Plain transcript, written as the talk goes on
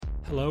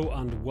Hello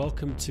and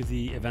welcome to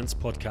the Events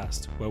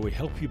Podcast, where we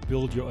help you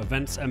build your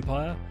events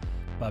empire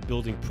by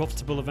building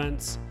profitable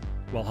events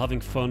while having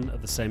fun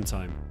at the same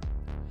time.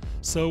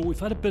 So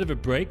we've had a bit of a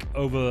break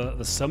over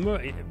the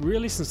summer,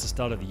 really since the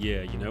start of the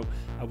year.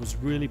 I was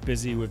really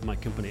busy with my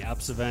company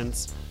Apps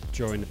Events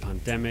during the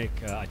pandemic.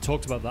 I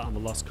talked about that on the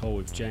last call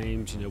with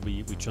James.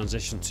 We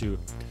transitioned to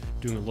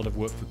doing a lot of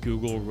work for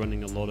Google,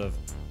 running a lot of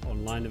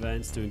online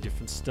events, doing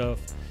different stuff.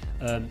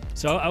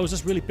 So I was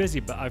just really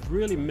busy, but I've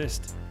really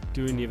missed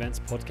doing the Events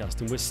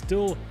Podcast, and we're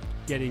still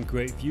getting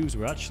great views.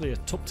 We're actually a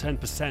top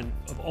 10%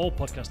 of all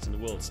podcasts in the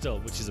world still,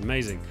 which is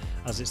amazing,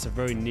 as it's a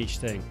very niche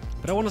thing.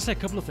 But I want to say a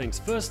couple of things.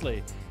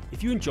 Firstly,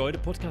 if you enjoy the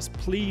podcast,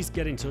 please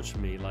get in touch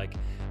with me.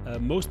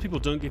 Most people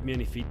don't give me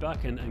any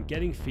feedback, and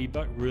getting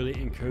feedback really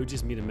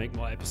encourages me to make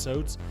more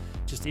episodes.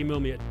 Just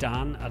email me at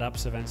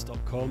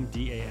dan@appsevents.com,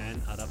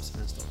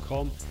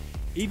 dan@appsevents.com.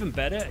 Even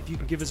better, if you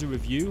can give us a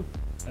review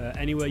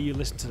anywhere you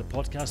listen to the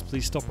podcast.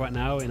 Please stop right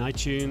now in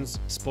iTunes,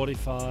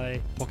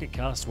 Spotify, Pocket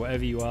Cast,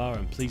 wherever you are,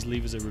 and please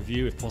leave us a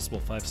review, if possible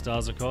 5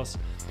 stars of course,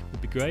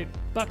 would be great.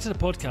 Back to the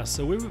podcast.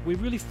 So we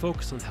really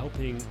focus on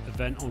helping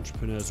event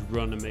entrepreneurs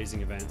run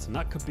amazing events, and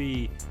that could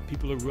be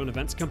people who run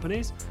events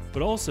companies,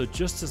 but also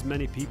just as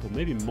many people,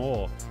 maybe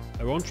more,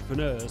 are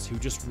entrepreneurs who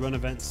just run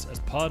events as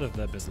part of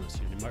their business.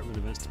 They might run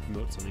events to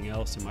promote something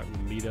else, they might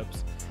run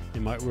meetups, they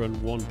might run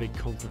one big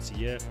conference a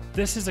year.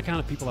 This is the kind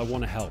of people I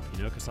want to help,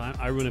 because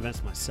I run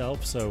events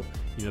myself. So,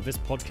 this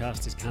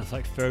podcast is kind of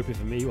like therapy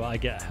for me, where I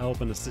get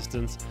help and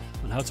assistance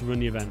on how to run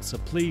the event. So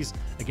please,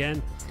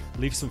 again,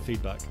 leave some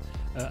feedback.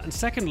 And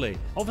secondly,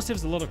 obviously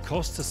there's a lot of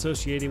costs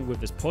associated with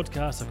this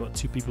podcast. I've got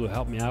 2 people who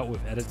help me out with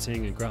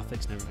editing and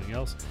graphics and everything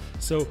else.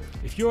 So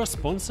if you're a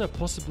sponsor,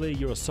 possibly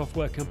you're a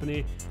software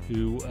company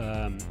who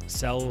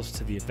sells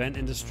to the event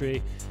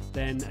industry,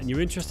 and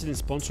you're interested in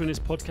sponsoring this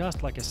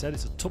podcast, like I said,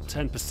 it's a top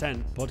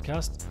 10%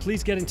 podcast,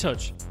 please get in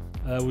touch.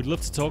 We'd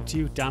love to talk to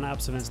you,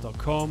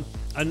 dan@appsevents.com,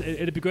 and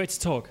it'd be great to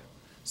talk.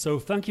 So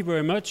thank you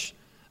very much.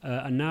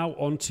 And now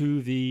on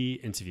to the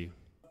interview.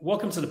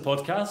 Welcome to the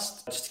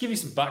podcast. Just to give you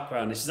some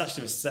background, this is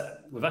actually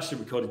we've actually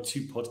recorded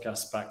 2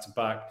 podcasts back to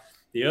back.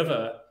 The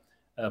other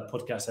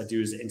podcast I do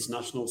is the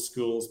International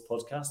Schools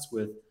podcast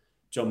with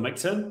John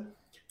Micton.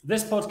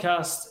 This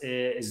podcast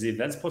is the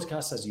events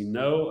podcast, as you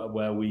know,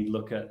 where we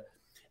look at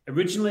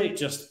originally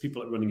just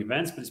people at running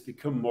events, but it's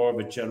become more of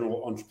a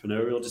general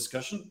entrepreneurial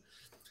discussion.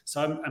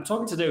 So I'm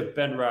talking today with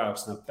Ben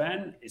Rouse. Now,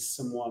 Ben is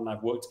someone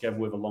I've worked together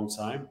with a long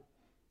time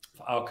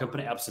for our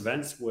company, Apps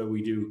Events, where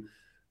we do,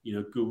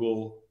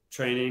 Google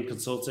training,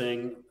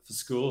 consulting for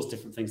schools,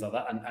 different things like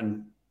that,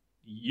 and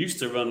used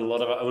to run a lot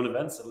of our own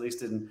events, at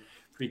least in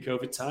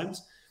pre-COVID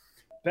times.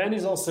 Ben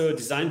is also a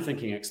design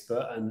thinking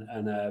expert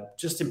and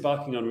just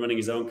embarking on running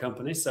his own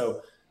company.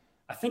 So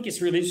I think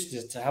it's really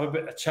interesting to have a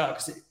bit of chat,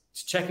 to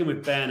check in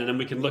with Ben, and then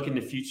we can look in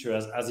the future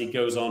as he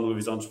goes on with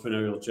his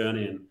entrepreneurial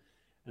journey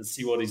and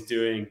see what he's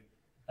doing,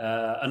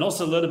 and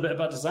also learn a bit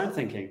about design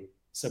thinking.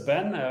 So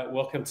Ben,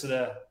 welcome to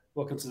the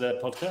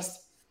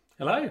podcast.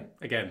 Hello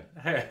again.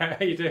 How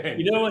are you doing?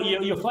 You know what?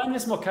 You'll find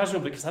this more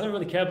casual because I don't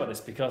really care about this,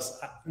 because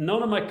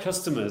none of my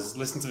customers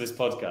listen to this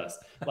podcast.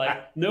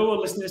 No one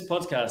listening to this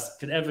podcast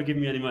could ever give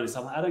me any money. So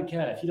I'm like, I don't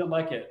care. If you don't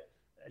like it,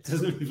 it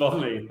doesn't really bother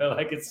me.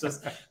 It's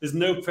just, there's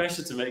no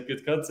pressure to make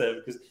good content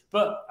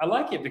but I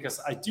like it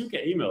because I do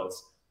get emails.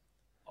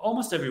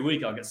 Almost every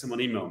week I'll get someone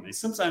email me.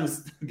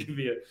 Sometimes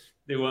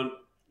they won't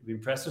be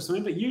impressed with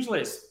something, but usually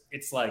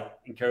it's like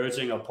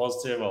encouraging or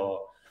positive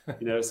or,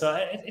 so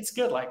it's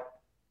good.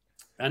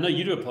 I know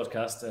you do a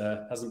podcast,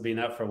 hasn't been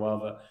out for a while,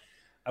 but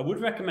I would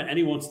recommend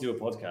anyone to do a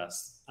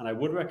podcast. And I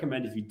would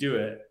recommend, if you do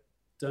it,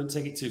 don't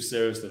take it too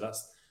seriously.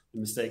 That's the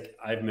mistake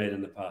I've made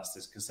in the past,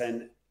 is because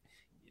then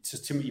it's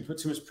just you put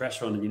too much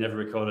pressure on and you never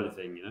record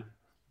anything,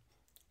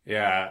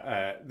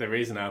 Yeah, the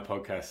reason our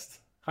podcast,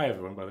 hi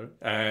everyone, by the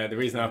way, the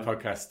reason our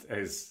podcast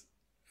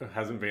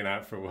hasn't been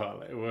out for a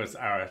while, it was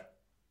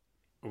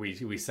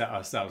we set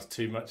ourselves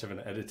too much of an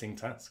editing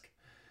task.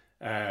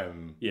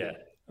 Yeah.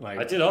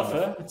 I did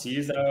offer to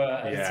use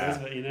our editors,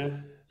 but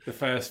the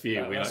first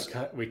few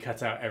we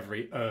cut out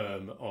every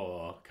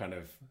or kind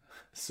of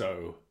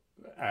so,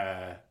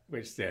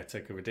 which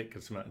took a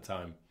ridiculous amount of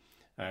time.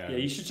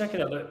 You should check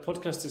it out. The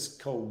podcast is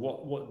called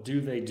What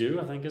Do They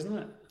Do? I think, isn't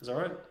it? Is that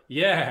right?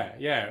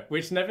 Yeah.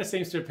 Which never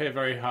seems to appear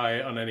very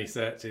high on any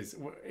searches,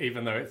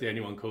 even though it's the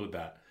only one called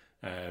that.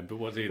 But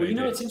what do they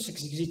do? It's interesting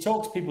because you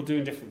talk to people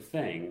doing different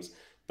things,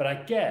 but I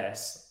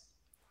guess,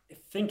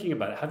 thinking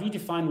about it, have you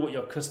defined what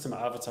your customer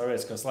avatar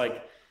is? Because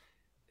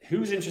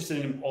who's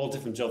interested in all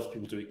different jobs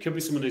people do? It could be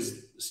someone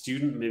who's a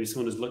student, maybe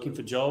someone who's looking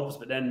for jobs,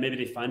 but then maybe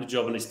they find a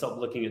job and they stop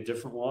looking at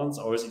different ones,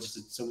 or is it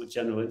just so much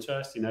general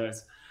interest?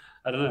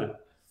 I don't know.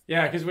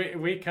 Yeah, because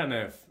we kind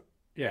of,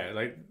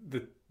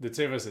 the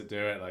 2 of us that do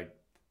it,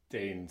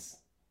 Dean's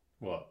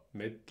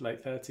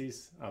late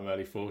 30s, I'm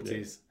early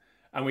 40s,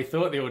 and we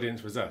thought the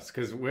audience was us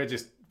because we're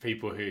just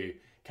people who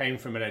came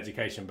from an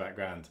education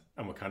background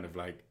and were kind of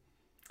like,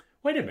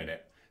 wait a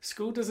minute,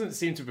 school doesn't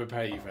seem to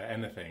prepare you for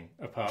anything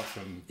apart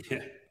from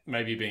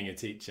maybe being a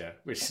teacher,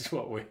 which is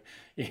what we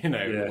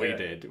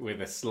did,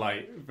 with a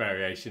slight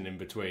variation in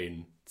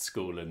between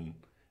school and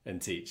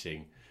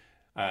teaching.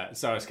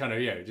 So I was kind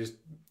of, just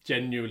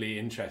genuinely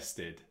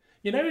interested.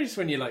 Just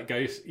when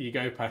you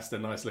go past a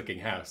nice looking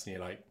house and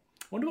you're like,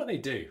 I wonder what they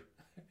do.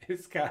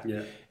 It's kind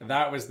of,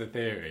 that was the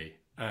theory.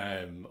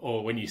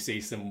 Or when you see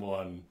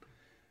someone,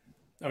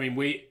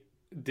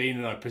 Dean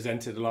and I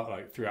presented a lot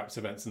like through apps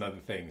events and other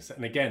things.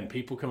 And again,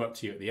 people come up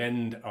to you at the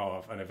end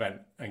of an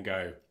event and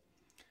go,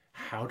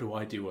 how do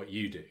I do what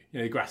you do?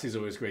 The grass is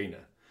always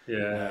greener.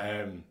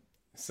 Yeah.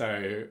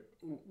 So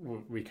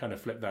we kind of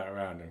flip that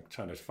around and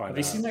trying to find out.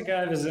 Have you seen that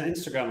guy? There's an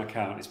Instagram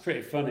account. It's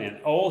pretty funny.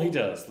 And all he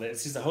does,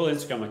 it's just a whole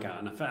Instagram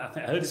account. And I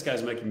heard this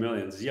guy's making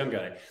millions. He's a young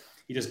guy.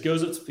 He just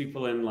goes up to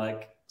people in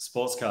like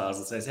sports cars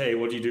and says, hey,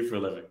 what do you do for a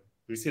living?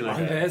 Have you seen that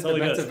guy? There's the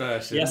better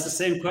version. He asks the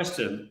same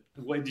question.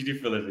 What do you do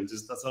for a living?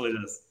 That's all he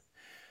does.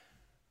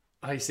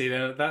 I see.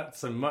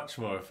 That's a much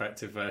more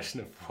effective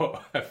version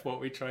of what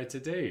we try to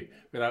do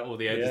without all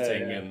the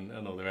editing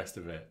and all the rest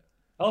of it.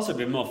 Also,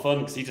 it'd be more fun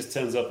because he just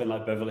turns up in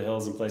like Beverly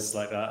Hills and places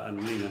like that,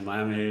 and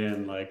Miami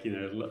and like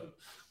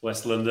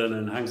West London,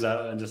 and hangs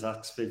out and just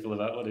asks people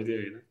about what they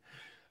do.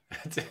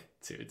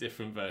 To a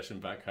different version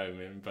back home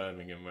in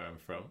Birmingham, where I'm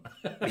from.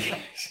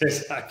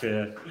 Exactly.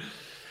 Yeah.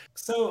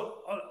 So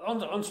on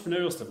the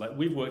entrepreneurial stuff, like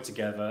we've worked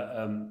together,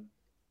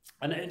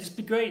 and it'd just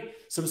be great.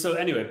 So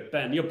anyway,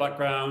 Ben, your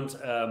background,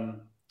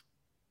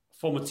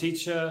 former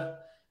teacher,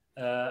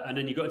 and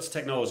then you got into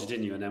technology,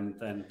 didn't you? And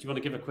then do you want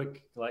to give a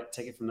quick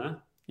take it from there?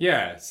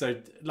 Yeah, so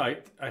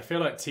I feel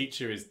like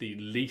teacher is the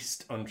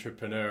least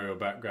entrepreneurial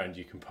background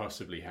you can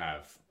possibly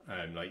have.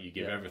 You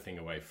give everything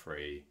away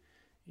free.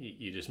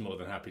 You're just more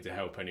than happy to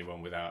help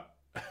anyone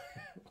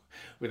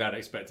without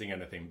expecting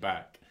anything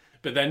back.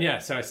 But then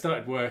so I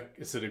started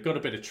work, sort of got a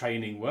bit of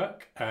training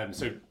work.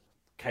 So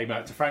came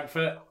out to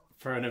Frankfurt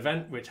for an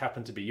event, which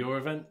happened to be your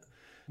event.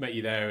 Met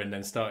you there, and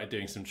then started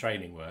doing some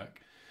training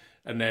work.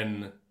 And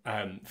then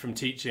from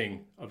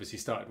teaching, obviously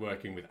started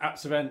working with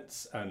apps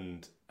events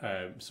and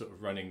sort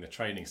of running the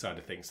training side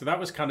of things. So that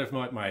was kind of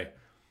my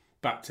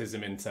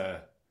baptism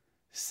into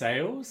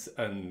sales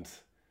and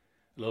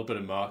a little bit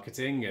of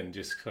marketing, and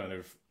just kind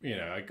of,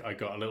 I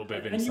got a little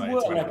bit of insight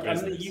into the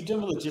business. You've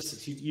done the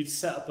logistics. You'd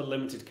set up a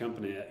limited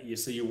company.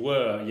 So you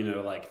were,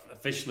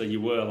 officially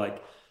you were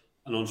like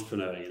an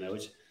entrepreneur,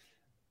 which...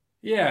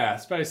 Yeah, I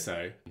suppose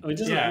so.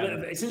 It's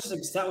interesting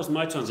because that was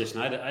my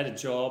transition. I had a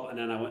job, and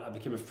then I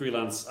became a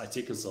freelance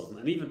IT consultant.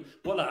 And even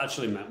what that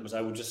actually meant was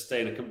I would just stay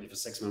in a company for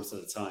 6 months at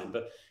a time.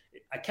 But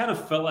I kind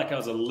of felt like I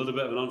was a little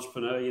bit of an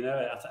entrepreneur.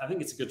 I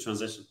think it's a good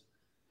transition.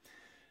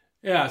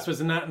 Yeah, I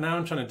suppose now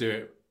I'm trying to do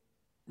it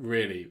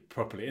really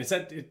properly.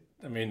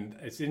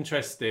 It's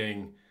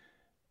interesting.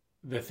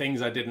 The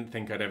things I didn't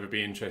think I'd ever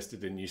be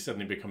interested in, you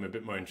suddenly become a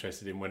bit more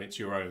interested in when it's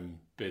your own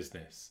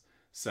business.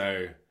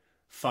 So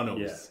funnels.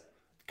 Yeah.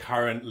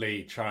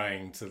 Currently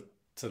trying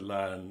to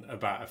learn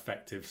about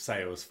effective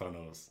sales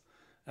funnels.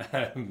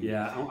 I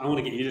want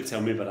to get you to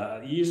tell me about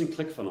that. You're using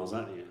ClickFunnels,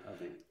 aren't you? I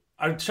think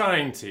I'm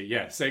trying to.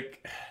 Yeah. So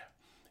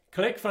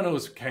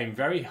ClickFunnels came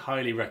very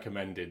highly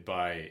recommended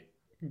by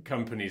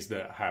companies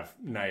that have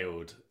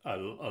nailed a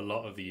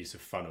lot of the use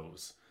of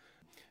funnels.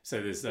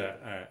 So there's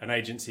an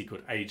agency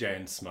called AJ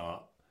and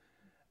Smart,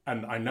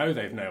 and I know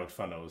they've nailed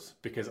funnels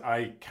because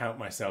I count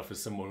myself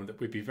as someone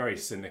that would be very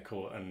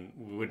cynical and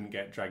wouldn't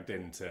get dragged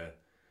into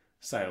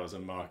sales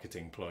and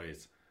marketing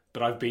ploys,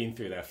 but I've been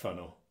through their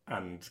funnel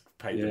and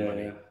paid the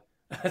money.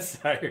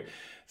 So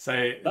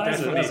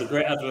that's a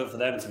great advert for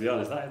them, to be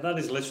honest. That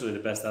is literally the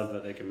best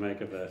advert they can make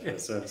of their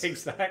service.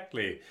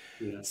 Exactly.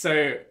 Yeah.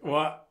 So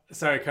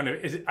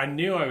I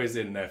knew I was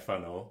in their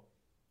funnel,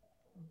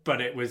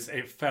 but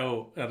it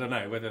felt, I don't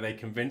know whether they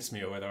convinced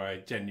me or whether I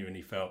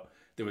genuinely felt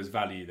there was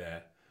value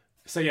there.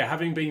 So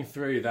having been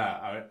through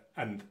that,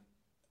 and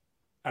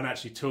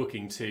actually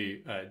talking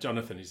to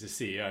Jonathan, who's the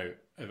CEO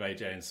of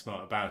AJ and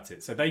Smart, about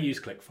it. So they use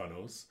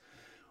ClickFunnels,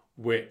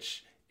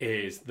 which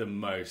is the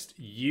most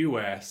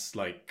US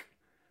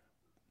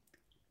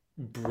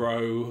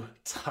bro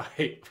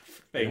type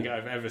thing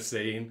I've ever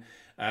seen.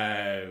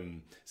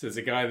 So there's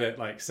a guy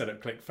that set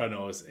up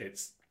ClickFunnels.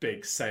 It's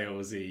big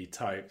salesy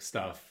type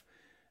stuff.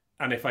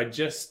 And if I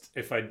just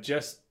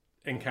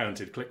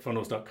encountered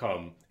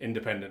ClickFunnels.com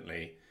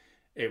independently,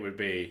 it would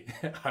be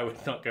I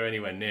would not go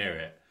anywhere near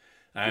it.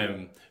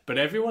 But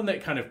everyone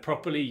that kind of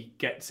properly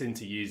gets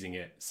into using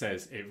it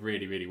says it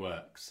really, really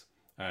works.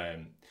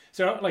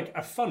 So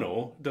a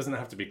funnel doesn't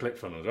have to be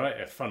ClickFunnels, right?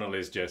 A funnel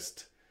is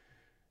just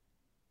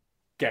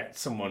get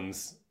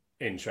someone's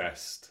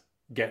interest,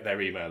 get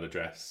their email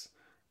address,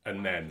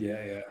 and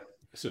then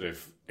sort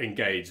of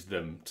engage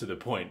them to the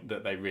point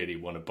that they really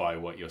want to buy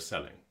what you're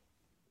selling.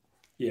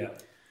 Yeah.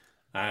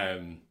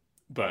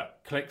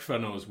 But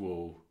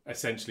ClickFunnels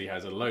essentially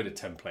has a load of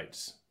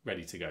templates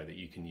ready to go that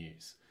you can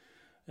use.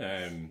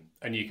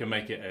 And you can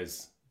make it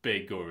as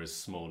big or as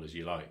small as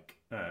you like.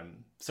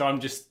 So I'm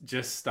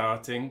just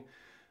starting,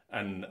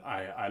 and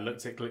I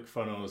looked at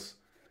ClickFunnels,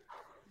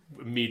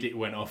 immediately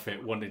went off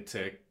it, wanted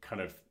to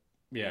kind of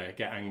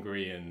get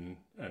angry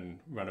and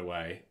run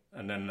away.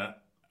 And then I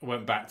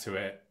went back to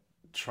it,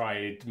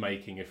 tried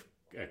making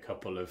a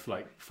couple of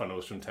like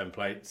funnels from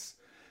templates,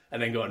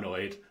 and then got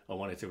annoyed. I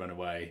wanted to run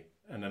away,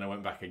 and then I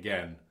went back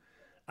again.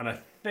 And I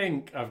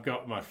think I've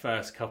got my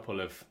first couple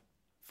of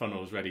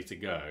funnels ready to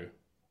go,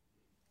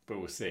 but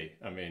we'll see.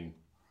 I mean,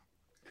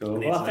 cool.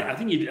 Well, I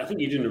think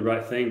you're doing the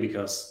right thing,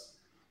 because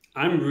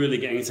I'm really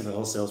getting into the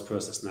whole sales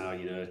process now.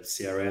 You know,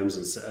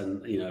 CRMs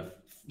and you know,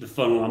 the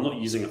funnel. I'm not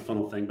using a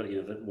funnel thing, but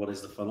you know, what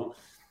is the funnel?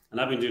 And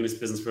I've been doing this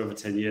business for over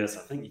 10 years.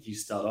 I think if you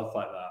start off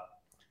like that,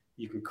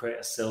 you can create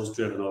a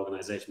sales-driven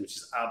organization, which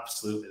is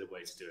absolutely the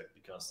way to do it.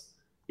 Because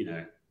you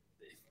know,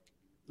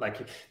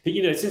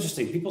 it's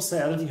interesting. People say,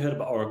 I don't know if you heard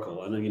about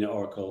Oracle. I know you know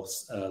Oracle,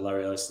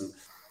 Larry Ellison.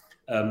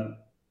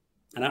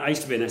 And I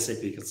used to be an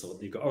SAP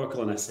consultant. You've got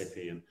Oracle and SAP,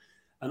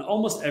 and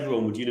almost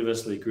everyone would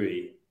universally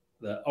agree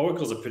that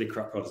Oracle's a pretty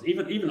crap product.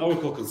 Even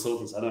Oracle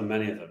consultants, I know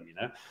many of them, you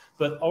know.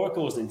 But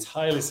Oracle was an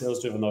entirely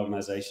sales-driven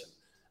organization,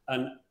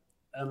 and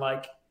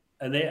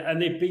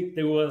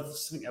they were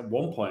at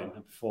one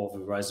point before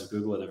the rise of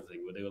Google and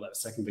everything, where they were like the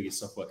second biggest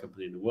software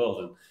company in the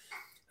world,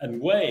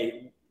 and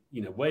way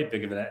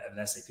bigger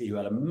than SAP, who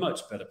had a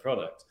much better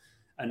product.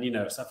 And you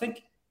know, so I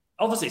think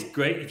obviously it's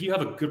great if you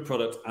have a good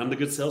product and a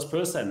good sales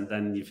person,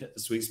 then you've hit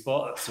the sweet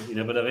spot. So, you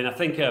know, but I mean, I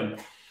think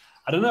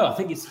I don't know. I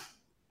think it's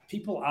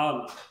people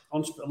aren't.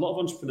 A lot of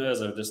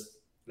entrepreneurs are just,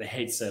 they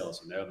hate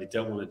sales. You know, they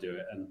don't want to do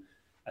it. And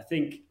I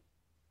think,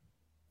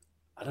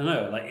 I don't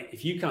know. Like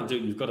if you can't do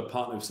it, you've got to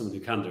partner with someone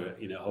who can do it.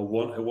 You know,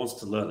 who wants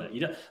to learn it.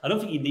 You know, I don't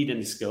think you need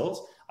any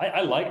skills. I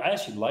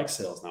actually like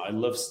sales now. I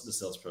love the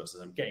sales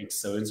process. I'm getting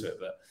so into it,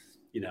 but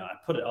you know, I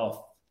put it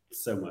off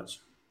so much.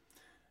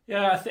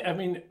 Yeah, I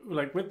mean,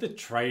 like with the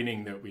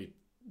training that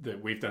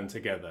we've done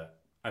together,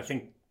 I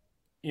think,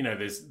 you know,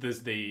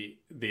 there's the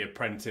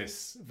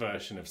apprentice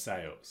version of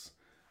sales,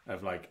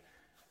 of like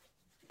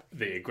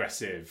the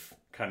aggressive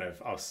kind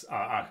of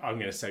I'm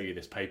going to sell you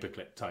this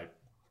paperclip type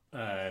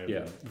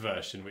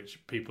version,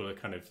 which people are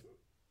kind of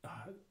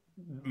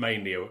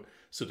mainly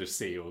sort of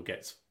see or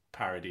gets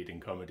parodied in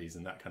comedies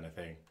and that kind of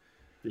thing.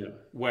 Yeah.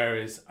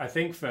 Whereas I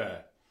think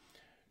for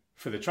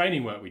the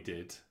training work we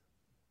do,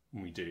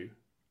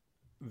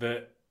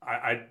 that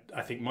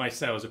I think my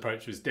sales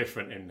approach was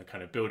different in the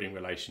kind of building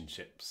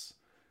relationships.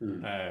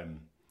 And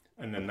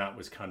then that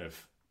was kind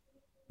of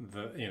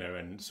the, you know,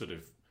 and sort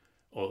of,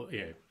 or,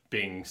 you know,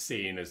 being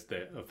seen as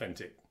the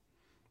authentic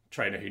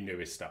trainer who knew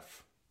his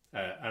stuff.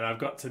 And I've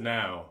got to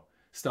now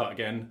start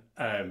again.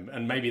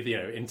 And maybe, you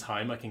know, in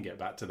time I can get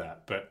back to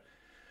that, but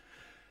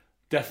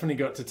definitely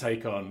got to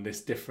take on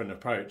this different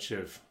approach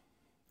of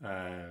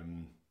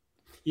getting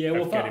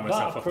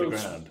myself off the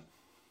ground.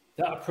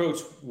 That approach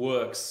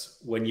works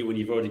when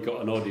you've already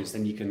got an audience.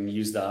 Then you can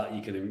use that.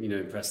 You can, you know,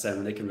 impress them,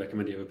 and they can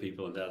recommend it to other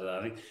people and da.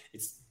 I think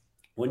it's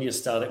when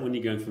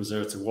you're going from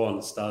 0 to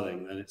 1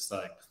 starting, and it's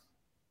like,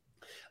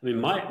 I mean,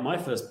 my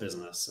first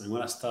business, I mean,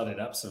 when I started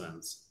Apps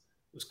Events,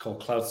 it was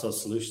called Cloud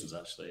Source Solutions,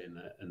 actually,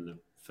 in the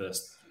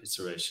first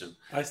iteration.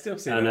 I still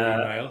see an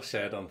email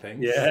shared on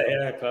things.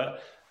 Yeah, quite.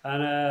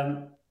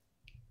 And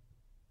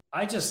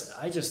I just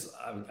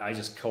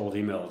cold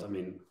emailed. I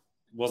mean,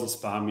 it wasn't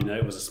spam, you know,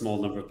 it was a small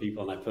number of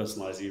people, and I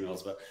personalized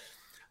emails. But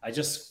I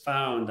just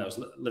found, I was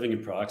living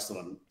in Prague, still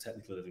I'm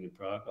technically living in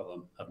Prague,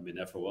 although I haven't been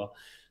there for a while.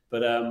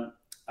 But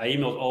I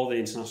emailed all the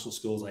international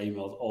schools, I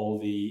emailed all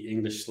the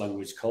English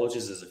language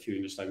colleges, there's a few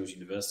English language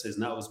universities,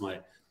 and that was my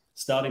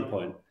starting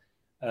point.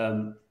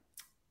 And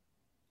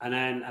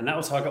that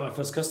was how I got my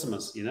first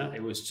customers, you know,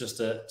 it was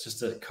just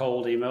a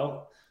cold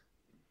email.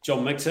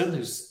 John Mixon,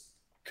 who's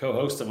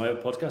co-host of my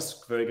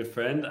podcast, very good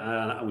friend,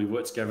 and we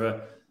worked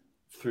together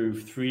through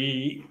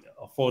 3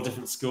 or 4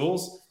 different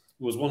schools.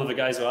 He was one of the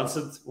guys who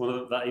answered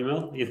that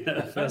email, you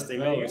know, the first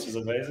email, which is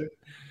amazing.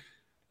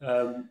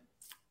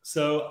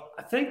 So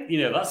I think,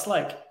 you know, that's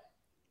like,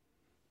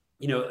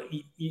 you know,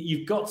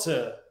 you've got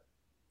to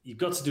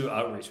do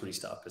outreach when you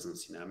start a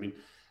business. You know, I mean,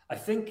 I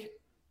think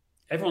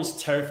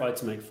everyone's terrified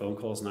to make phone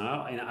calls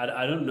now, and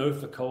I don't know if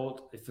the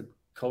cold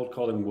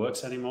calling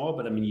works anymore,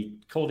 but I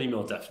mean, cold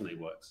email definitely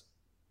works.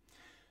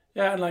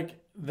 Yeah, and like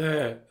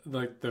the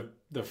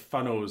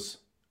funnels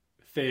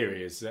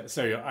theory is that,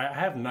 so I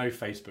have no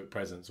Facebook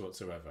presence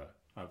whatsoever.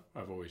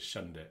 I've always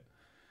shunned it.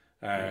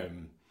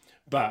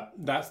 But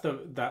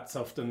that's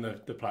often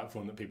the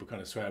platform that people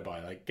kind of swear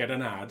by. Like, get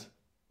an ad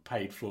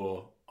paid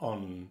for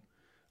on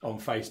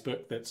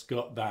Facebook that's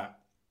got that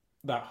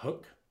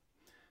hook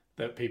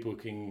that people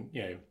can,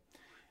 you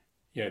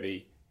know,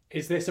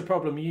 is this a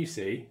problem you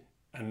see?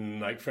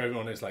 And like for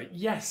everyone, it's like,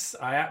 yes,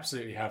 I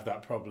absolutely have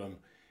that problem.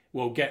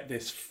 Well, get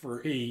this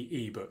free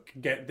ebook,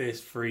 get this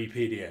free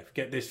PDF,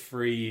 get this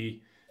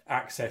free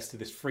access to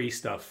this free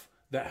stuff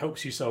that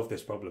helps you solve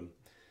this problem.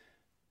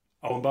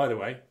 Oh, and by the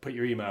way, put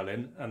your email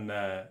in, and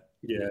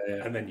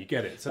and then you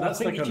get it. So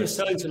that's, I think, if you're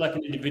selling to like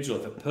an individual,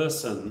 if a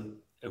person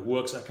who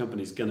works at a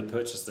company is going to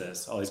purchase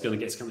this, or is going to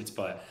get his company to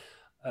buy it,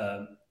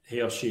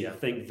 he or she, I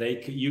think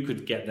you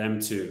could get them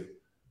to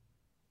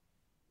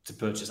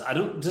purchase.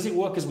 Does it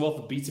work as well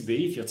for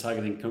B2B if you're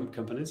targeting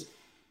companies?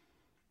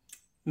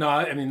 No,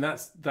 I mean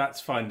that's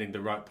finding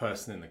the right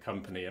person in the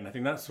company, and I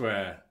think that's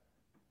where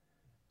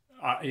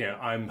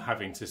I'm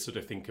having to sort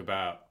of think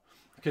about,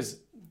 because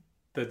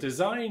the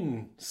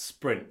design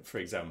sprint, for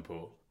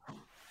example,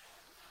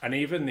 and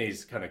even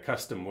these kind of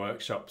custom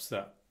workshops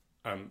that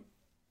I'm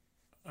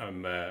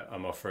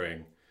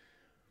offering.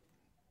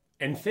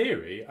 In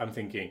theory, I'm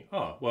thinking,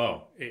 oh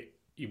well,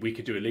 we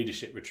could do a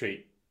leadership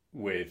retreat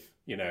with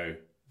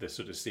the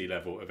sort of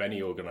C-level of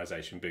any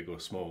organization, big or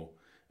small,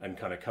 and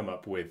kind of come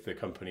up with the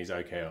company's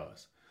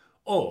OKRs.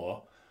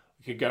 Or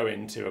we could go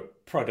into a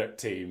product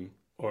team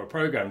or a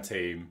program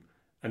team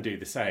and do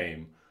the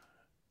same.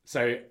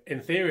 So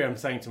in theory, I'm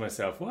saying to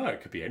myself, well,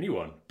 it could be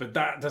anyone, but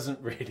that doesn't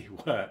really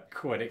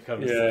work when it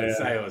comes to the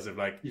sales of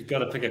like, you've got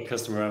to pick a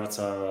customer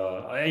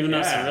avatar. Even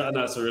though I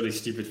know it's a really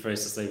stupid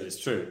phrase to say, but it's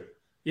true.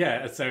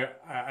 Yeah. So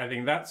I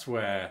think that's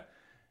where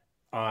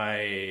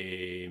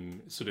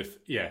I'm sort of,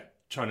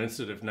 trying to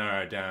sort of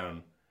narrow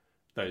down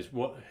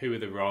who are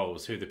the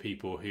roles, who are the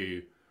people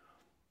who,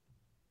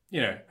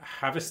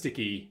 have a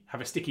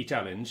sticky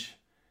challenge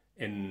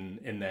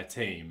in their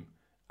team,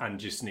 and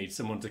just need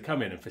someone to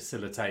come in and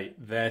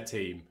facilitate their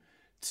team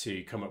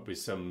to come up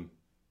with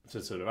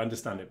to sort of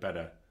understand it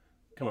better,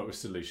 come up with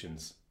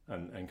solutions,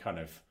 and kind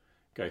of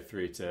go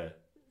through to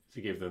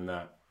give them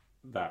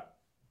that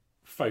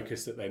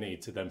focus that they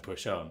need to then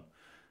push on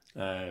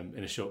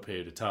in a short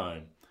period of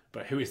time.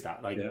 But who is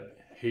that? Like,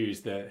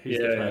 who's the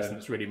person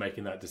that's really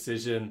making that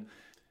decision?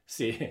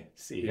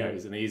 CEO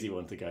is an easy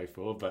one to go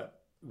for,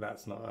 but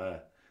it's not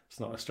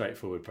a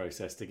straightforward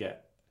process to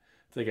get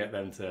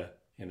them to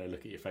look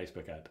at your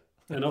Facebook ad.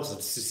 And also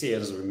to see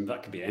it as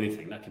that could be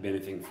anything. That could be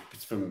anything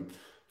from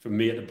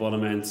me at the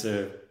bottom end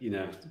to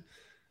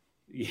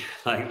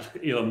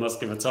like Elon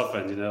Musk at the top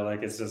end.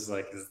 Like it's just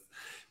like.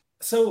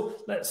 So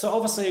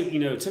obviously,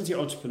 in terms of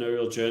your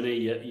entrepreneurial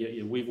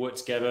journey, we've worked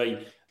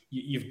together.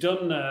 You've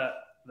done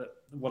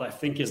what I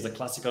think is the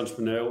classic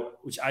entrepreneur,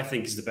 which I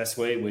think is the best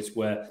way,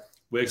 where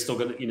we're still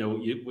going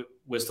to,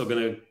 we're still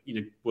going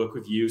to, work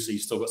with you, so you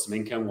still got some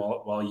income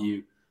while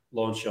you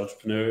launch your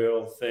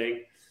entrepreneurial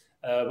thing.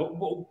 But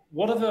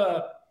what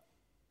other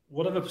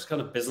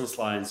kind of business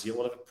lines,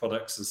 what other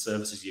products and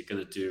services you're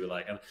going to do?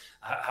 Like, and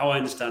how I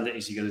understand it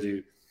is you're going to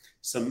do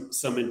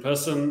some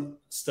in-person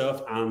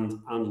stuff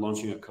and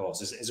launching a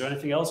course. Is there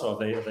anything else, or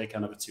are they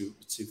kind of the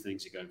two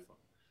things you're going for?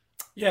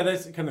 Yeah,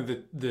 there's kind of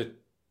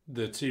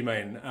the two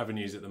main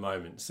avenues at the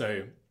moment.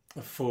 So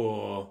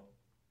for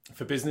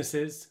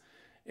businesses,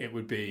 it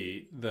would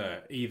be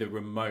the either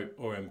remote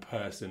or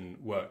in-person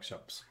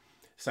workshops.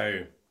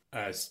 So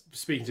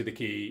speaking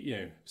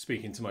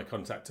to my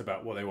contact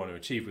about what they want to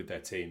achieve with their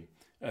team,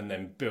 and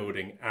then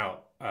building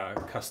out a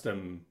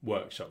custom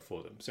workshop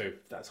for them. So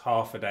if that's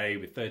half a day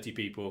with 30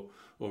 people,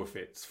 or if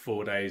it's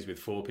 4 days with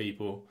 4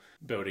 people,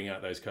 building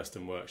out those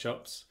custom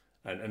workshops.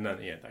 And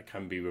then, that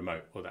can be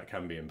remote or that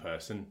can be in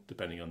person,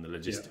 depending on the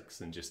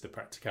logistics and just the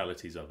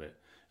practicalities of it.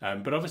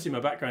 But obviously my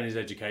background is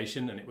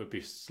education, and it would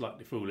be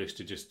slightly foolish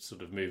to just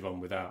sort of move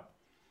on without,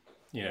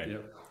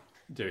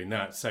 doing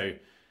that. So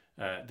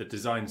the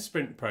design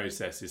sprint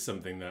process is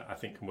something that I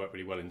think can work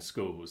really well in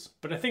schools.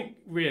 But I think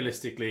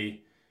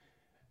realistically,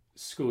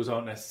 schools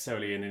aren't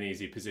necessarily in an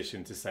easy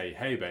position to say,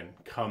 hey, Ben,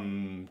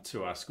 come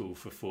to our school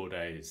for 4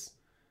 days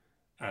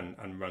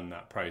and run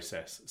that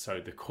process. So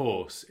the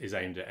course is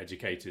aimed at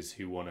educators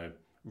who want to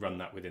run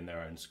that within their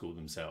own school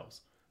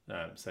themselves.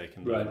 So they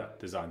can run that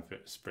design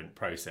sprint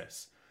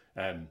process.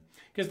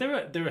 Because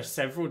there are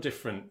several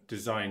different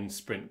design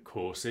sprint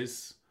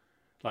courses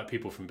like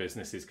people from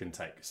businesses can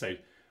take. So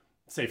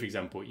say, for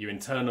example, you're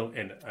internal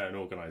in an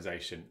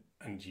organization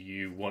and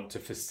you want to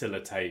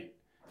facilitate,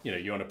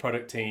 you're on a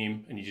product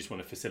team and you just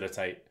want to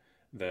facilitate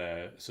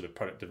the sort of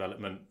product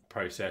development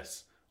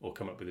process or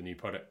come up with a new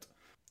product.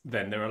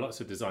 Then there are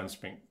lots of design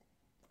sprint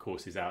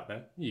courses out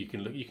there. You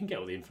can get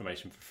all the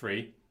information for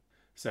free.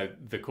 So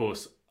the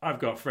course I've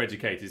got for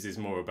educators is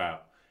more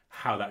about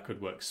how that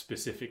could work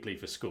specifically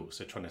for schools.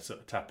 So trying to sort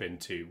of tap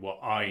into what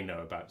I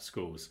know about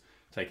schools,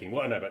 taking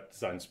what I know about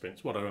design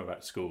sprints, what I know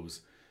about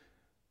schools,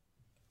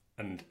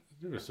 and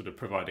sort of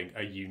providing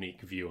a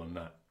unique view on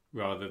that,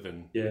 rather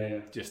than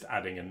just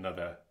adding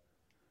another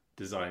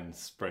design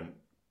sprint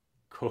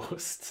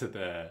course to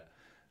the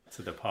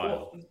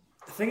pile. Well,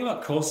 the thing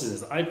about courses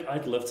is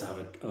I'd love to have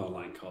an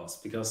online course,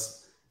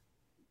 because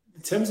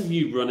in terms of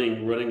you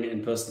running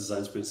in-person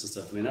design sprints and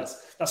stuff, I mean,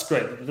 that's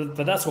great,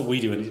 but that's what we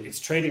do, and it's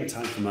trading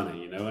time for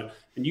money,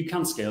 and you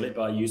can scale it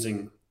by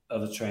using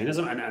other trainers,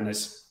 and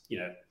there's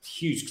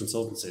huge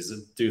consultancies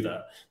that do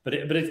that, but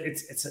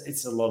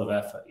it's a lot of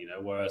effort,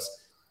 whereas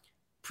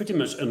pretty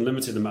much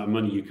unlimited amount of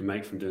money you can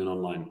make from doing an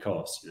online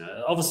course.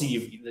 Obviously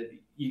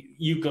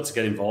you've got to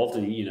get involved,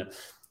 and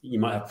you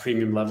might have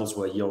premium levels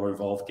where you're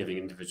involved giving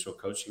individual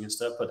coaching and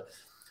stuff,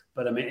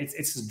 but I mean,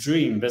 it's a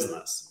dream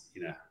business,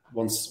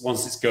 once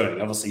it's going.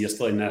 Obviously you're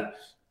still in the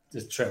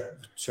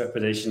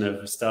trepidation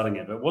of starting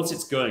it, but once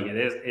it's going,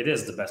 it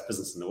is the best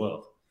business in the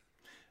world.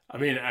 I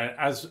mean,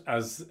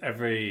 as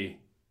every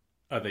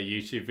other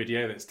YouTube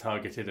video that's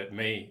targeted at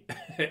me,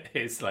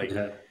 it's like,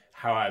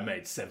 how I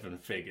made 7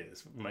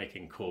 figures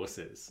making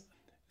courses.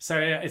 So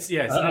it's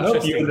I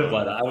hope you end up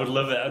like that. I would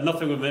love it.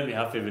 Nothing would make me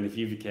happier than if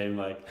you became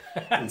like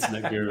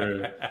internet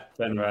guru,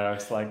 Ben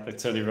Rouse, like the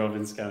Tony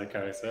Robbins kind of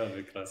character. That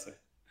would be classic.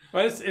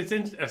 Well,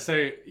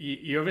 so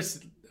you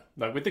obviously,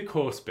 like with the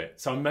course bit.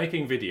 So I'm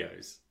making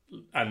videos,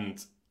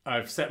 and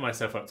I've set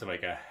myself up to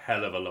make a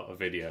hell of a lot of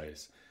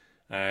videos.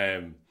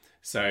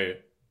 So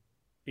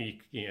you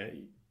know,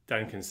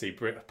 Dan can see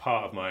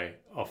part of my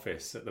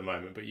office at the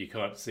moment, but you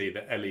can't see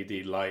the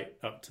LED light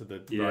up to the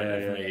right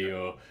of me,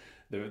 or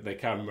the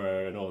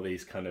camera and all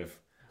these kind of,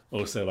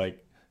 also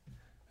like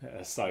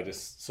a side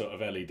sort of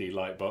LED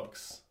light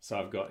box. So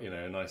I've got, you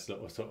know, a nice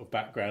little sort of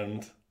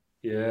background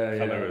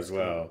color as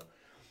well. Cool.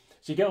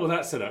 So you get all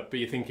that set up, but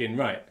you're thinking,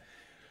 right,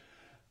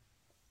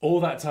 all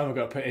that time I've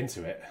got to put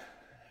into it.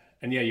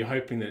 And yeah, you're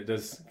hoping that it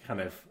does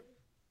kind of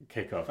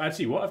kick off.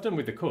 Actually, what I've done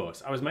with the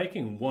course, I was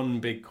making one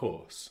big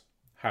course,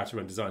 how to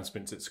run design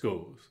sprints at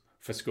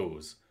for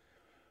schools.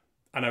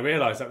 And I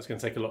realized that was going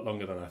to take a lot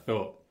longer than I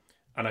thought.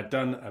 And I'd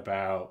done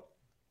about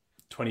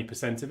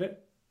 20% of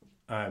it.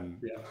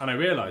 And I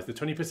realized the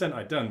 20%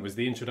 I'd done was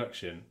the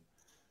introduction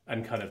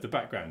and kind of the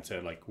background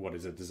to like, what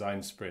is a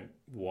design sprint?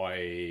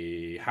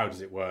 How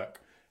does it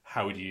work?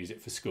 How would you use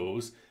it for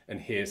schools?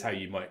 And here's how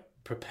you might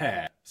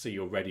prepare so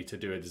you're ready to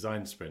do a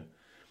design sprint.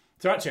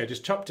 So actually I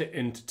just chopped it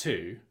into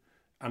 2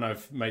 and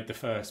I've made the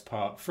first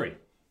part free.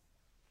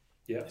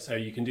 Yeah. So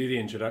you can do the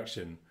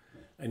introduction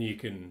and you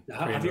can...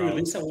 Have you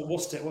released that?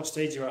 What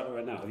stage are you at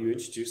right now? Have you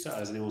introduced that?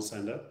 Has anyone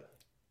signed up?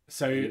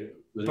 So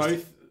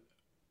both...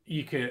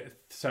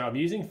 So I'm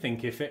using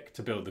Thinkific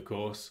to build the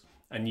course,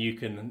 and you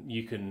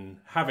can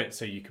have it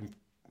so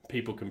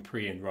people can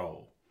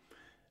pre-enroll.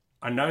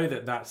 I know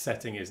that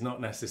setting is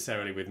not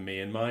necessarily with me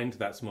in mind.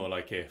 That's more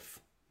like if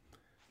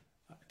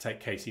take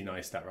Casey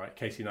Neistat, right?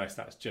 Casey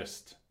Neistat's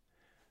just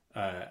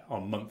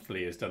on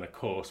monthly has done a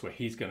course where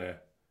he's going to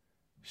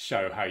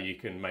show how you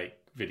can make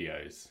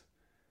videos.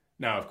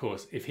 Now, of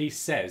course, if he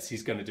says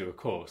he's going to do a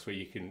course where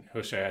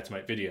he'll show you how to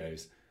make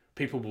videos,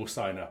 people will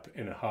sign up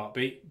in a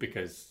heartbeat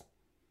because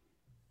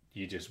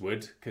you just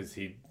would, because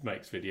he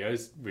makes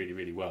videos really,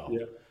 really well.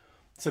 Yeah.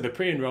 So the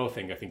pre-enroll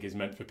thing, I think, is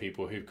meant for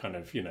people who kind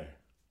of, you know,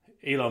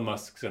 Elon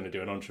Musk's going to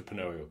do an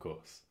entrepreneurial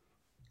course.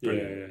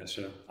 Brilliant. Yeah,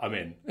 sure. I'm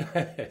in.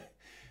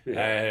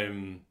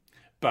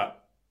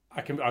 But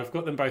I've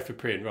got them both for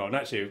pre-enroll. And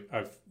actually,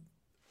 I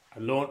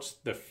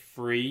launched the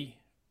free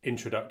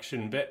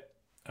introduction bit,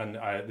 and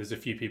there's a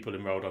few people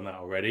enrolled on that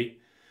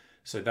already.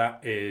 So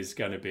that is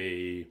going to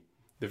be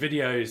the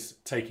videos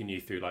taking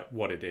you through like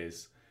what it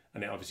is.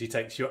 And it obviously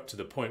takes you up to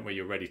the point where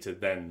you're ready to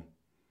then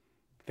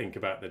think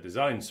about the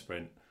design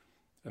sprint.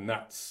 And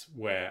that's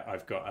where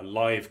I've got a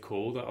live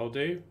call that I'll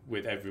do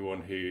with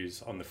everyone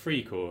who's on the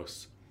free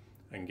course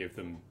and give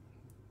them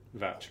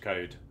voucher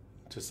code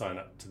to sign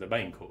up to the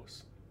main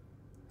course.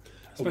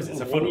 I suppose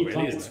it's a funnel,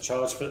 really, isn't it?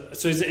 Charge for,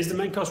 so is the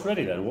main course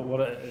ready then?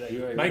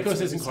 Main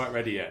course isn't quite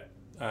ready yet.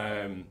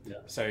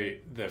 So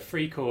the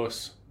free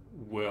course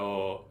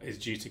is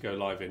due to go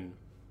live in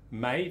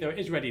May, though it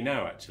is ready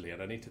now actually,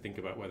 and I need to think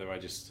about whether I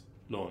just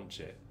launch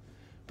it.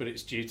 But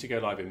it's due to go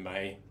live in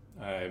May.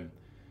 I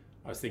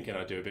was thinking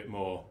I'd do a bit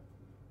more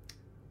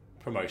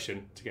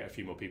promotion to get a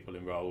few more people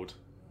enrolled.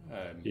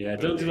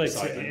 Don't delay.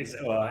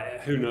 Well,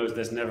 who knows?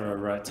 There's never a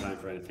right time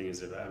for anything, is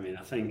there? I mean,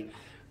 I think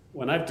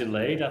when I've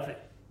delayed, I think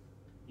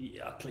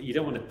you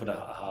don't want to put a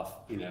half,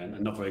 you know, a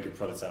not very good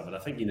product out. But I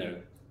think, you know,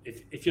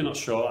 if you're not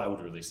sure, I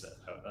would release it.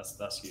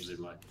 That's usually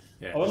my.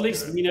 Yeah, or at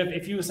least, you know,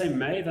 if you were saying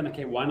May, then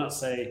okay, why not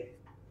say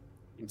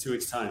in 2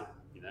 weeks' time?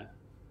 You know,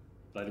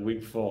 like the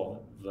week before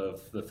the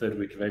third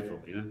week of April.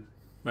 You know.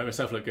 Make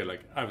myself look good.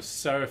 Like, I was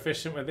so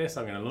efficient with this,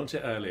 I'm going to launch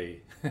it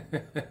early.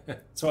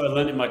 That's what I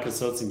learned in my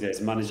consulting days: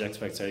 manage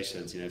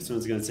expectations. You know, if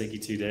someone's going to take you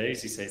 2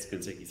 days, you say it's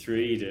going to take you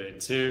 3. You do it in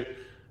 2.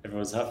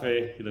 Everyone's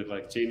happy. You look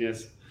like a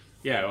genius.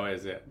 Yeah, or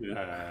is it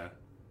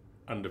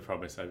under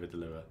promise, over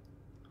deliver?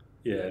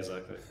 Yeah,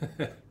 exactly.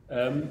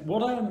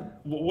 What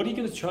are you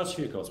going to charge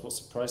for your course? What's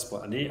the price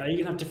point? And are you going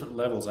to have different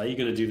levels? Are you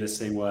going to do this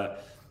thing where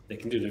they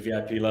can do the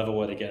VIP level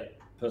where they get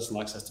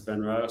personal access to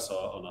Ben Rouse,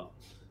 or not?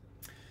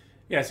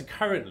 Yeah, so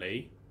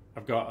currently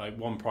I've got like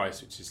one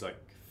price, which is like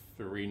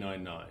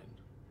 $399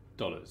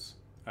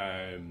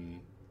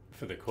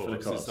 for the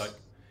course. It's like,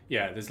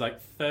 there's like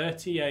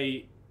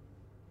 38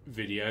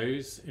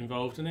 videos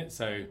involved in it,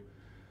 so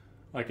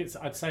like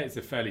I'd say it's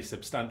a fairly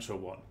substantial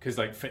one, because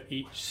like for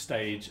each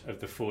stage of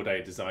the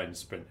 4-day design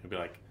sprint, it'll be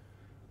like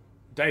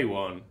day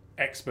 1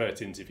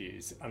 expert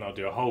interviews, and I'll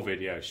do a whole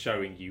video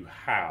showing you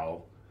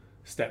how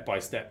step by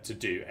step to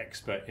do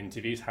expert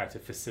interviews, how to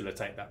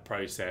facilitate that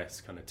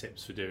process, kind of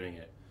tips for doing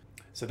it.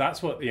 So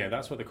that's what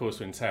the course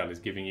will entail, is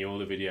giving you all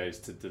the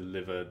videos to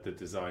deliver the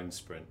design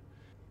sprint.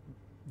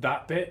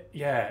 That bit,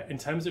 in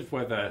terms of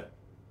whether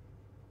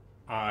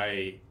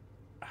I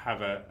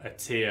have a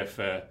tier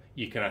for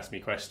you can ask me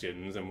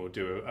questions and we'll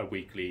do a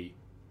weekly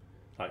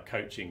like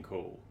coaching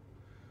call,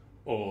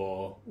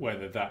 or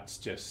whether that's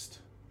just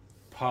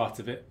part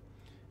of it,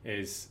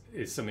 is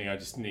something I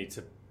just need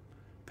to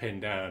pin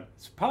down.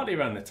 It's partly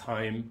around the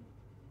time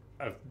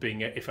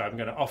being, if I'm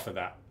going to offer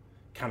that,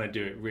 can I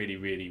do it really,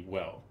 really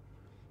well?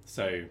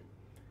 So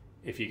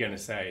if you're going to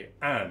say,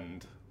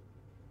 and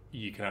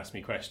you can ask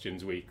me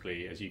questions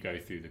weekly as you go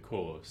through the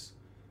course,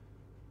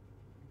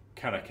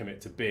 can I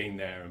commit to being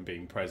there and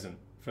being present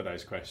for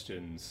those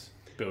questions,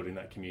 building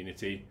that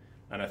community?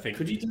 And I think,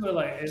 could you do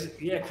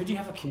it could you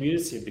have a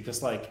community?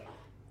 Because like,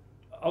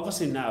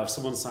 obviously now if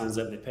someone signs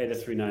up, they pay the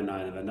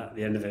 $399, and then at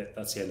the end of it,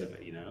 that's the end of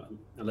it,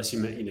 unless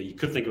you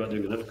could think about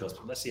doing another course,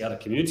 but let's say you had a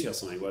community or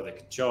something where they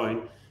could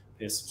join,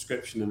 pay a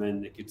subscription, and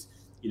then they could,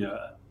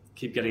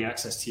 keep getting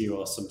access to you,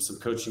 or some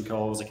coaching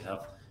calls. They could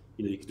have,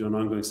 you could do an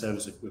ongoing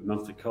service with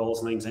monthly calls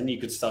and things, and you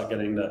could start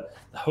getting the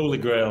holy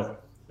grail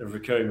of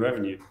recurring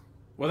revenue.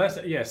 Well,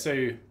 so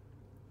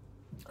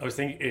I was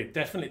thinking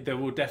there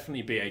will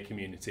definitely be a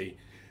community.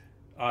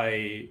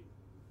 I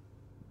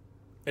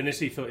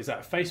initially thought, is that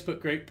a Facebook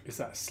group? Is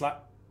that a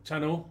Slack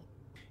channel?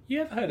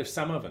 You ever heard of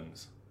Sam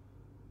Ovens?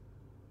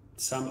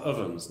 Sam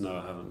Ovens? No,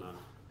 I haven't, no.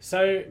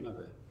 So,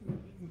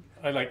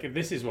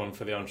 this is one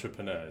for the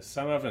entrepreneurs.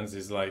 Sam Ovens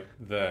is like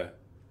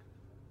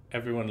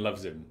everyone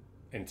loves him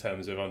in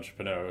terms of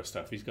entrepreneurial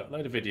stuff. He's got a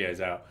load of videos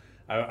out.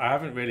 I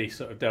haven't really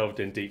sort of delved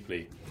in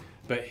deeply,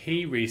 but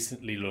he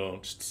recently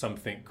launched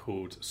something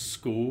called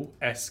Skool,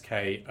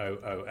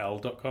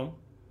 SKOOL.com.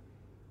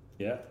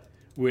 Yeah.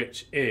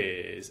 Which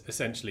is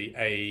essentially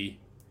a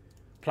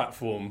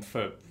platform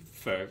for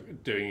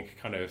doing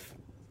kind of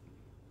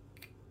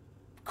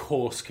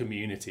course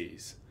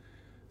communities.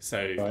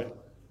 So right.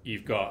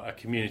 You've got a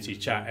community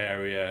chat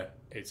area.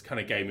 It's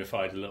kind of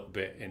gamified a little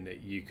bit in that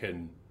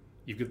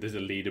there's a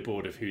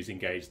leaderboard of who's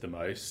engaged the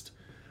most.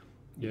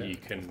 Yeah. You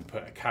can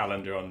put a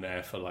calendar on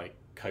there for like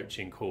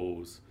coaching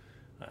calls.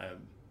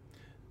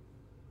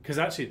 Because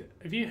actually,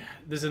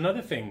 there's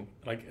another thing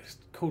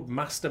called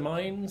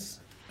masterminds.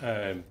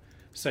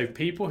 So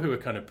people who are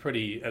kind of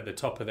pretty at the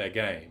top of their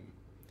game,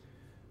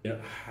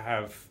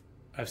 have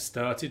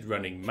started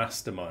running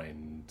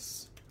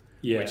masterminds.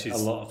 Yeah, which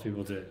is, a lot of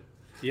people do.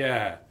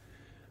 Yeah,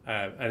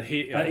 and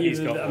he's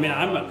got. I'm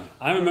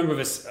a member of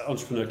this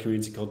entrepreneur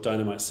community called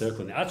Dynamite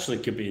Circle, and it actually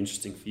could be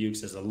interesting for you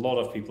because there's a lot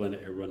of people in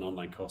it who run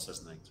online courses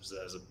and things.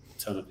 There's a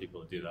ton of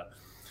people who do that.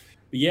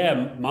 But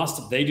yeah,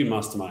 they do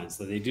masterminds.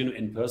 They do it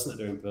in person.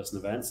 They do in-person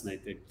events, and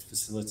they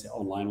facilitate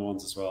online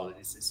ones as well. And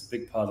it's a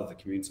big part of the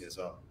community as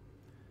well.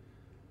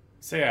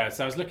 So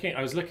I was looking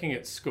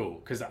at Skool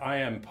because I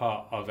am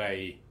part of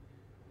a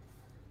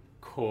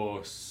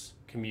course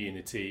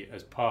community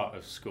as part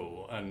of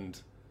Skool, and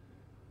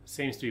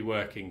seems to be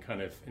working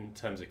kind of in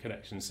terms of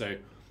connection. So I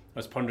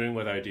was pondering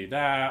whether I do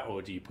that,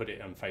 or do you put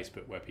it on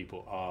Facebook where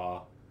people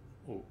are,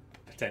 or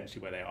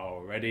potentially where they are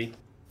already,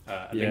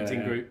 a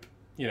LinkedIn group.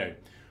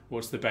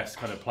 What's the best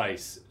kind of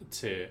place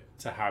to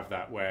have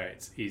that where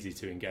it's easy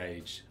to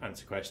engage,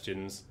 answer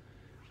questions,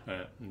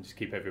 and just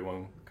keep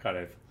everyone kind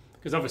of,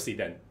 because obviously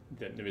then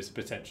there is a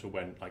potential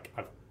when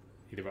I've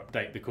either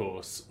update the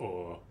course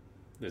or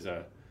there's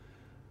a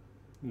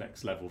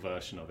next level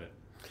version of it.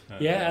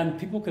 And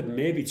people could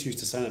maybe choose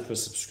to sign up for a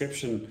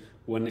subscription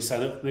when they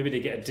sign up. Maybe they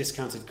get a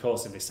discounted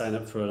course if they sign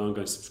up for an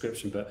ongoing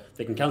subscription, but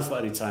they can cancel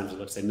at any time. So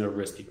let's say no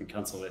risk, you can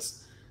cancel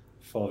this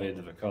before the end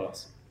of a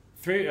course.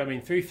 Through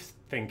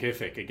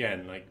Thinkific,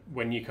 again,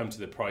 when you come to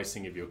the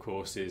pricing of your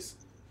courses,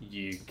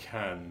 you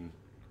can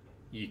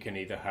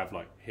either have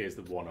here's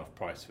the one-off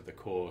price for the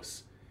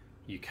course.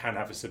 You can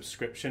have a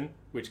subscription,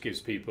 which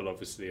gives people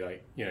obviously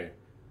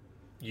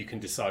you can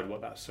decide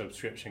what that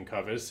subscription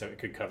covers. So it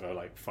could cover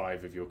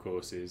 5 of your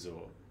courses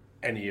or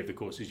any of the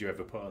courses you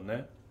ever put on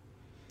there.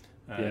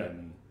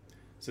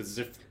 So there's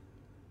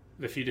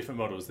a few different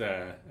models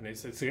there, and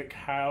it's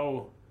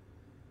how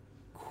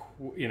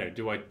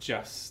do I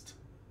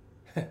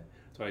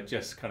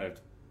just kind of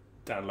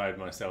download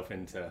myself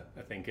into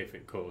a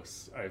Thinkific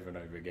course over and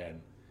over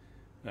again,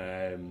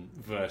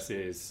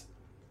 versus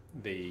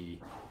the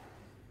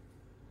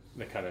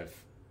kind of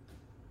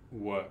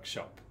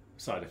workshop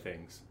side of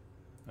things.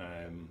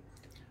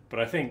 But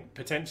I think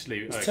potentially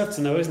it's tough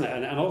to know, isn't it?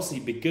 And also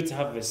it'd be good to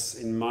have this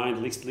in mind,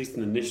 at least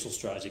an initial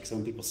strategy, because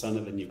when people sign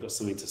up, then you've got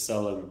something to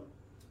sell them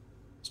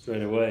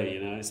straight away.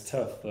 It's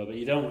tough, but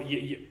you don't.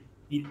 You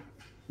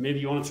maybe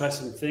you want to try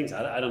some things.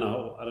 I don't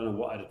know. I don't know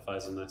what I'd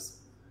advise on this.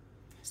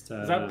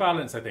 There's that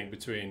balance, I think,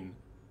 between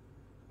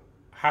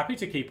happy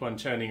to keep on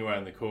churning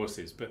around the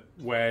courses, but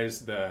where's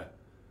the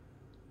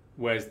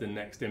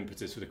next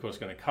impetus for the course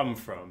going to come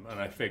from? And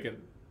I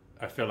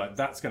feel like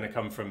that's going to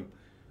come from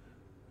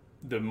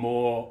the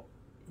more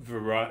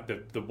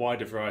the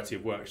wider variety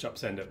of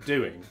workshops end up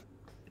doing.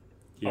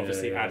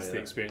 Obviously adds to the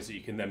experience that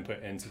you can then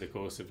put into the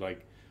course of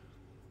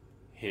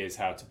here's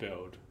how to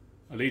build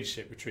a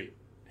leadership retreat,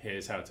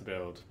 here's how to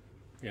build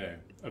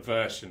a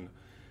version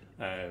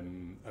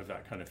of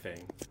that kind of thing.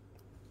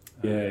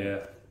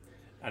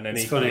 And then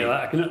it's funny,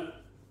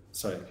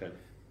 sorry, okay.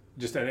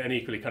 Just and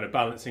equally kind of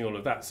balancing all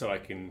of that, so I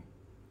can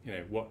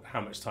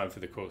how much time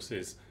for the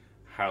courses,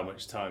 how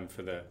much time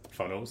for the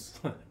funnels,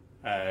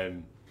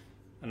 and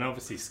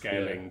obviously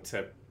scaling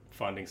to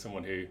finding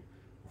someone who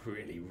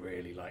really,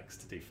 really likes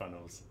to do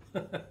funnels.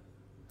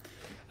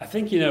 I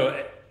think,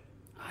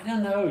 I I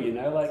don't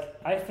know, like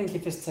I think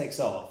if this takes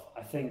off,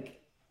 I think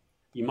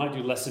you might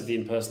do less of the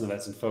in-person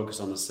events and focus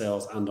on the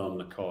sales and on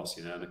the course,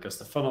 because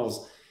the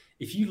funnels,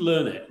 if you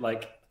learn it,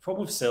 like the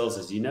problem with sales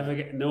is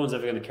no one's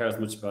ever going to care as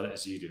much about it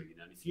as you do,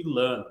 And if you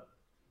learn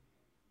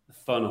the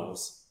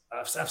funnels,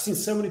 I've seen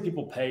so many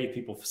people pay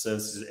people for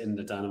services in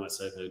the Dynamite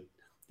Circle that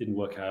didn't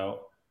work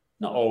out.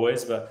 Not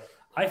always, but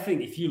I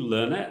think if you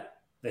learn it,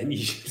 then you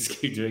should just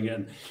keep doing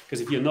it.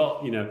 Because if you're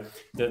not,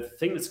 the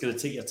thing that's going to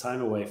take your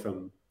time away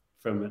from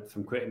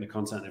creating the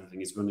content and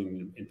everything is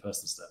running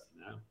in-person stuff,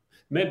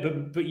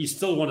 But you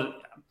still want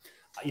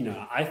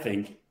to, I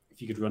think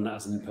if you could run that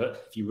as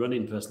if you run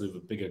in-person with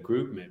a bigger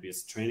group, maybe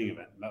it's a training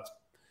event, that's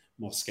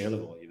more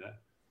scalable,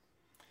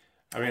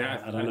 I mean,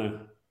 I don't know.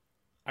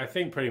 I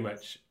think pretty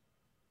much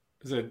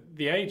the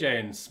AJ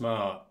and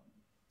Smart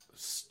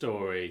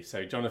story.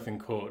 So Jonathan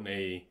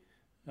Courtney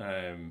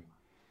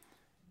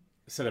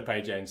set up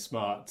AJ and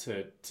Smart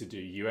to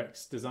do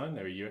UX design.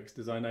 They're a UX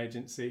design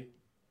agency,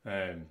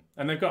 and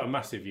they've got a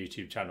massive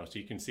YouTube channel, so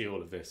you can see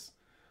all of this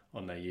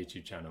on their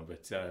YouTube channel.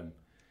 But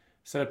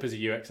set up as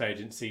a UX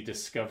agency,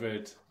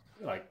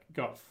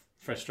 got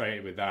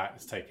frustrated with that.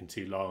 It's taken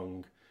too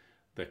long.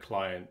 The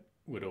client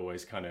would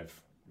always kind of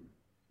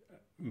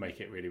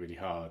make it really, really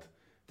hard.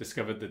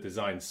 Discovered the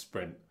design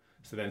sprint,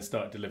 so then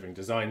started delivering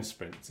design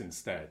sprints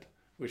instead,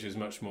 which is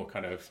much more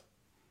kind of,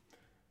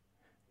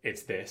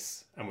 it's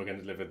this, and we're going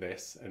to deliver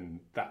this, and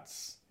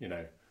that's,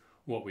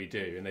 what we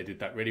do. And they did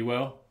that really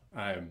well.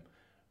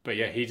 But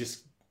yeah, he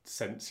just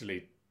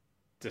essentially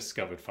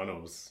discovered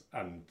funnels,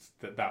 and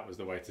that was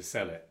the way to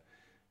sell it.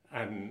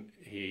 And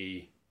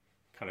he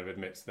kind of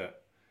admits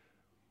that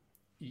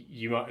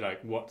you might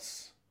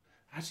where's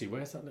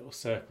that little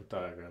circle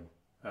diagram?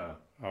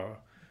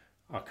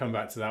 I'll come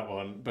back to that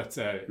one. But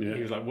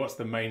he was like, what's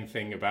the main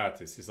thing about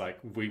this? It's like,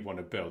 we want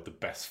to build the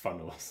best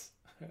funnels,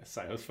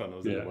 sales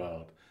funnels in the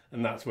world.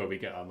 And that's where we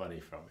get our money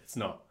from. It's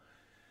not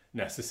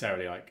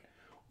necessarily like,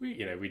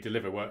 we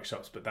deliver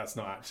workshops, but that's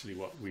not actually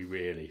what we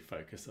really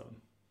focus on.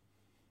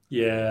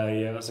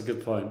 Yeah, that's a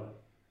good point.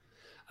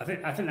 I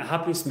think the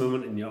happiest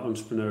moment in your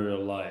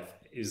entrepreneurial life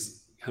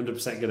is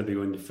 100% going to be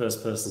when the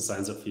first person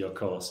signs up for your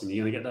course, and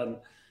you're going to get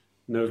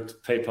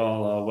that PayPal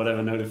or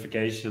whatever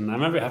notification. I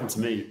remember it happened to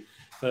me.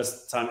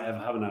 First time it ever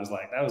happened, I was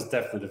like, that was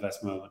definitely the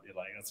best moment. You're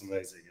like, that's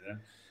amazing,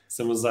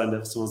 Someone signed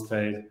up, someone's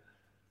paid.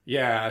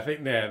 Yeah, I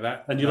think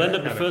that. And you'll end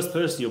up the first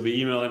person, you'll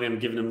be emailing them,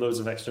 giving them loads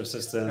of extra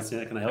assistance.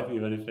 Can I help you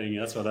with anything?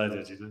 That's what I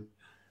did,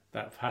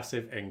 That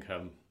passive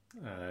income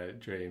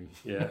dream.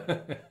 Yeah.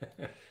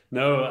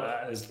 No,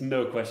 there's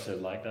no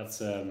question. That's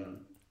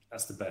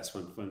the best.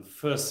 When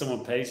first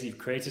someone pays, you've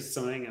created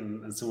something,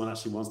 and someone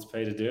actually wants to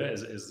pay to do it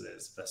is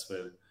the best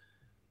way,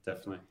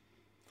 definitely.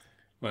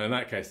 Well, in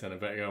that case, then I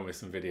better go on with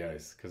some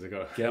videos because I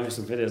got get on with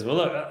some videos. Well,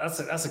 look,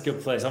 that's a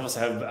good place.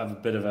 Obviously, I have a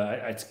bit of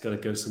I got to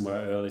go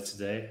somewhere early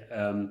today.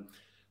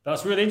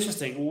 That's really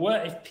interesting.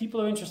 If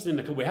people are interested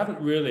in we haven't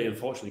really,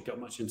 unfortunately,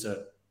 got much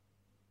into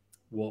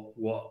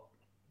what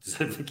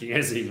design thinking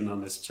is even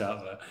on this chat,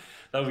 but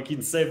that we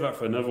can save that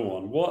for another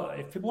one. What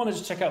if people want to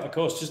just check out the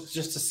course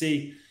just to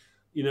see,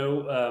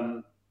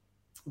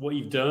 what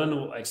you've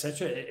done,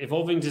 etc.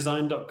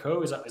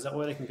 Evolvingdesign.co, is that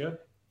where they can go?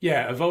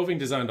 Yeah,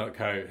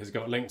 evolvingdesign.co has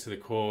got a link to the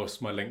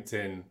course, my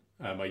LinkedIn,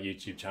 my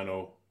YouTube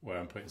channel, where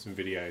I'm putting some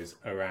videos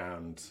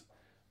around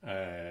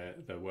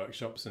the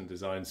workshops and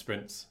design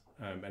sprints,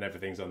 and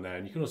everything's on there.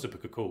 And you can also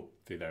book a call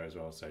through there as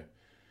well. So,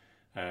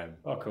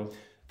 cool.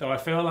 Though I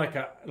feel like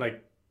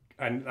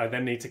I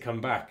then need to come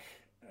back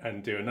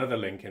and do another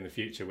link in the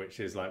future, which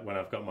is like when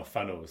I've got my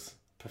funnels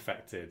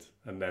perfected,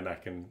 and then I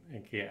can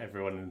get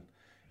everyone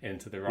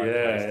into the right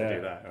place to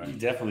do that. Right? You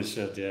definitely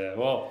should. Yeah.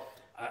 Well,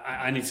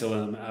 I need to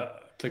learn.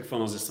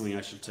 ClickFunnels is something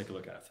I should take a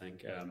look at, I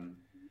think.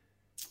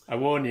 I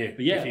warn you.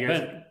 But yeah, if you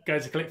go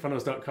to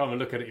clickfunnels.com and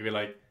look at it, you'll be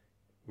like,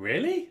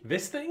 really?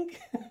 This thing?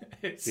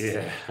 It's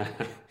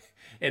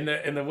in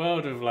the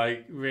world of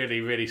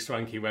really, really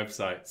swanky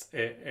websites,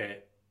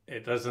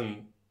 it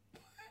doesn't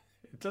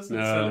sell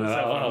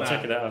itself. I'll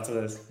check it out after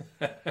this.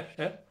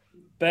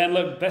 Ben,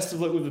 look, best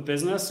of luck with the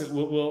business.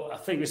 I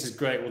think this is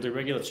great. We'll do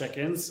regular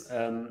check-ins.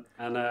 And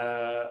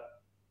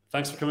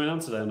thanks for coming on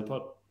today on the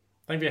pod.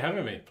 Thank you for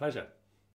having me. Pleasure.